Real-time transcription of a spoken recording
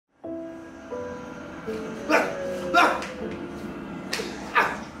I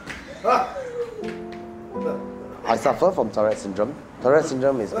suffer from Tourette syndrome. Tourette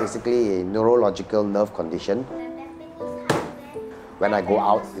syndrome is basically a neurological nerve condition. When I go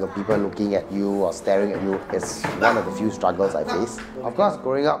out, people looking at you or staring at you is one of the few struggles I face. Of course,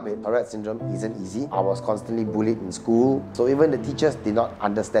 growing up with Tourette syndrome isn't easy. I was constantly bullied in school, so even the teachers did not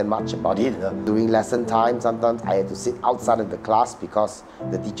understand much about it. During lesson time, sometimes I had to sit outside of the class because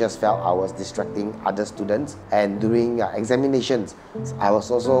the teachers felt I was distracting other students. And during examinations, I was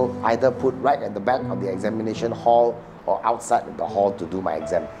also either put right at the back of the examination hall or outside of the hall to do my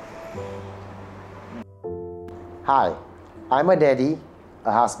exam. Hi. I'm a daddy,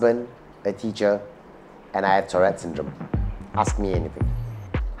 a husband, a teacher, and I have Tourette syndrome. Ask me anything.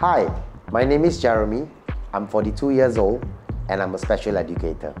 Hi, my name is Jeremy. I'm 42 years old, and I'm a special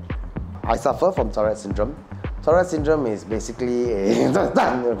educator. I suffer from Tourette syndrome. Tourette syndrome is basically a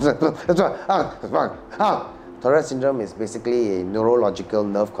Tourette syndrome is basically a neurological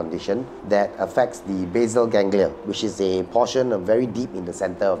nerve condition that affects the basal ganglia, which is a portion very deep in the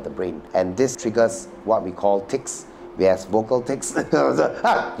center of the brain. And this triggers what we call tics. We have vocal tics,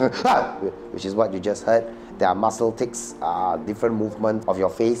 which is what you just heard. There are muscle tics, different movements of your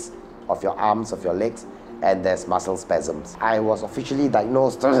face, of your arms, of your legs, and there's muscle spasms. I was officially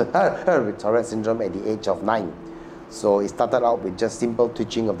diagnosed with Tourette syndrome at the age of 9. So it started out with just simple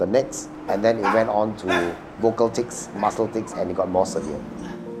twitching of the necks, and then it went on to vocal tics, muscle tics, and it got more severe.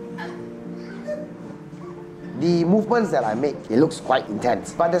 The movements that I make, it looks quite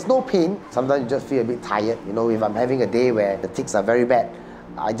intense, but there's no pain. Sometimes you just feel a bit tired. If I'm having a day where the tics are very bad,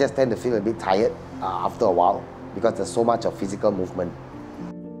 I just tend to feel a bit tired after a while because there's so much of physical movement.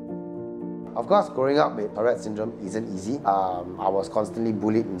 Of course, growing up with Tourette syndrome isn't easy. I was constantly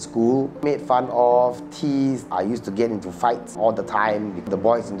bullied in school, made fun of, teased. I used to get into fights all the time with the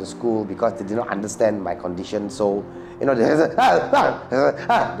boys in the school because they did not understand my condition. So, they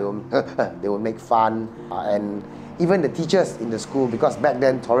would make fun. And even the teachers in the school, because back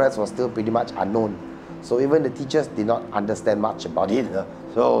then Tourette's was still pretty much unknown. So even the teachers did not understand much about it.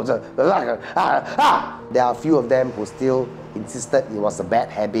 So there are a few of them who still insisted it was a bad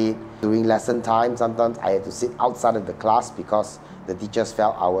habit. During lesson time, sometimes I had to sit outside of the class because the teachers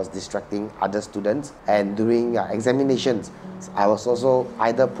felt I was distracting other students. And during examinations, I was also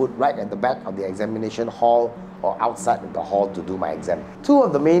either put right at the back of the examination hall or outside of the hall to do my exam. Two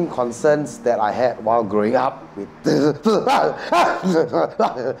of the main concerns that I had while growing up with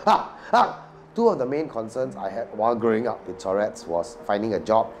Tourette's was finding a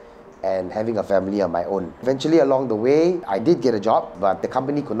job and having a family on my own. Eventually along the way, I did get a job, but the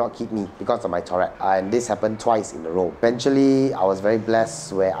company could not keep me because of my Tourette. And this happened twice in a row. Eventually, I was very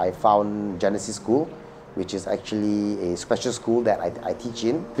blessed where I found Genesis School, which is actually a special school that I teach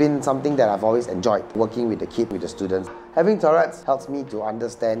in. It's been something that I've always enjoyed, working with the kids, with the students. Having Tourette's helps me to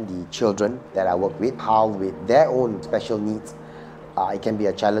understand the children that I work with, how with their own special needs, it can be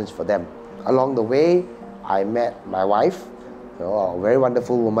a challenge for them. Along the way, I met my wife, a very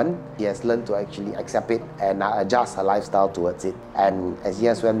wonderful woman. She has learned to actually accept it and adjust her lifestyle towards it. And as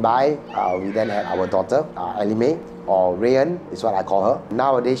years went by, we then had our daughter, Ellie, or Rayan is what I call her.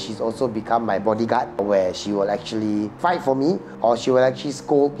 Nowadays, she's also become my bodyguard, where she will actually fight for me, or she will actually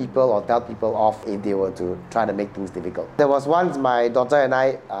scold people or tell people off if they were to try to make things difficult. There was once my daughter and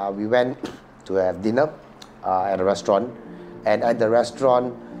I, we went to have dinner at a restaurant, and at the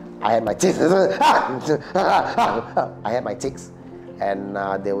restaurant, I had my tics. And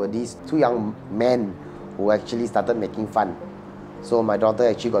there were these two young men who actually started making fun. So my daughter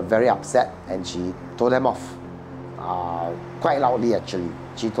actually got very upset and she told them off. Quite loudly actually.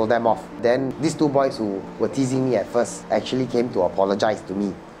 She told them off. Then these two boys who were teasing me at first actually came to apologize to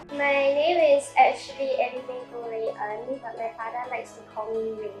me. My name is actually Rayan, but my father likes to call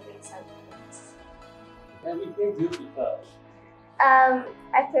me Ring sometimes. And which name do you prefer?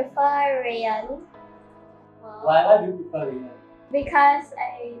 I prefer Rayan. Why do you prefer Rayan? Because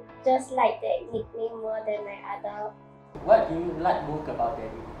I just like that nickname more than my other. What do you like most about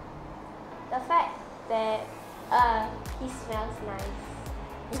Daddy? The fact that he smells nice.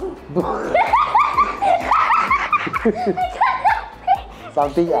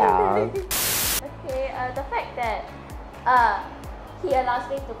 Something else. Okay, the fact that he allows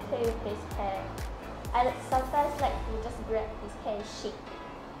me to play with his hair. I sometimes like to just grab his hair and shake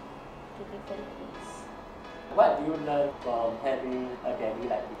to different things. What do you learn from having a daddy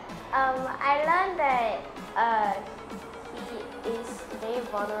like this? I learned that he is very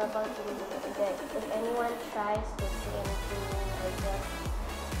vulnerable to me, that if anyone tries to say anything,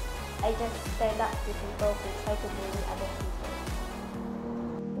 I just stand up to people who try to bully other people.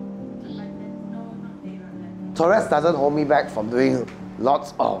 Tourette's doesn't hold me back from doing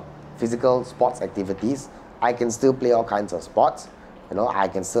lots of physical sports activities. I can still play all kinds of sports. You know, I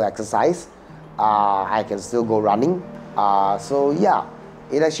can still exercise. I can still go running. So yeah,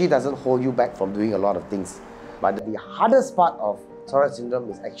 it actually doesn't hold you back from doing a lot of things. But the hardest part of Tourette syndrome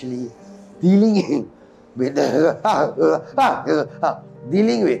is actually dealing with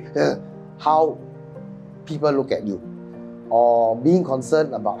dealing with how people look at you, or being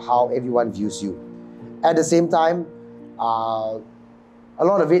concerned about how everyone views you. At the same time, a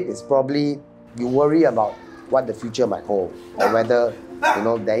lot of it is probably you worry about what the future might hold, or whether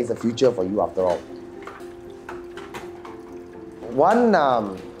there is a future for you after all. One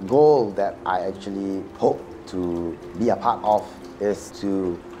goal that I actually hope to be a part of is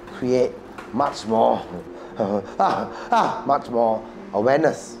to create much more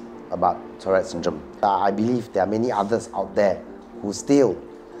awareness about Tourette syndrome. I believe there are many others out there who still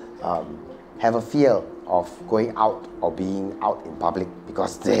have a fear of going out or being out in public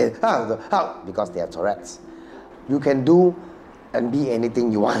because they have Tourette's. You can do and be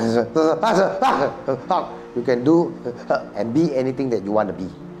anything you want. You can do and be anything that you want to be.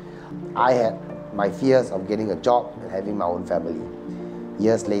 I had my fears of getting a job and having my own family.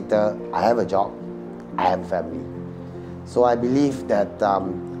 Years later, I have a job, I have a family. So I believe that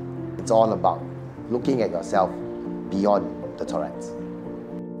it's all about looking at yourself beyond the Tourette's.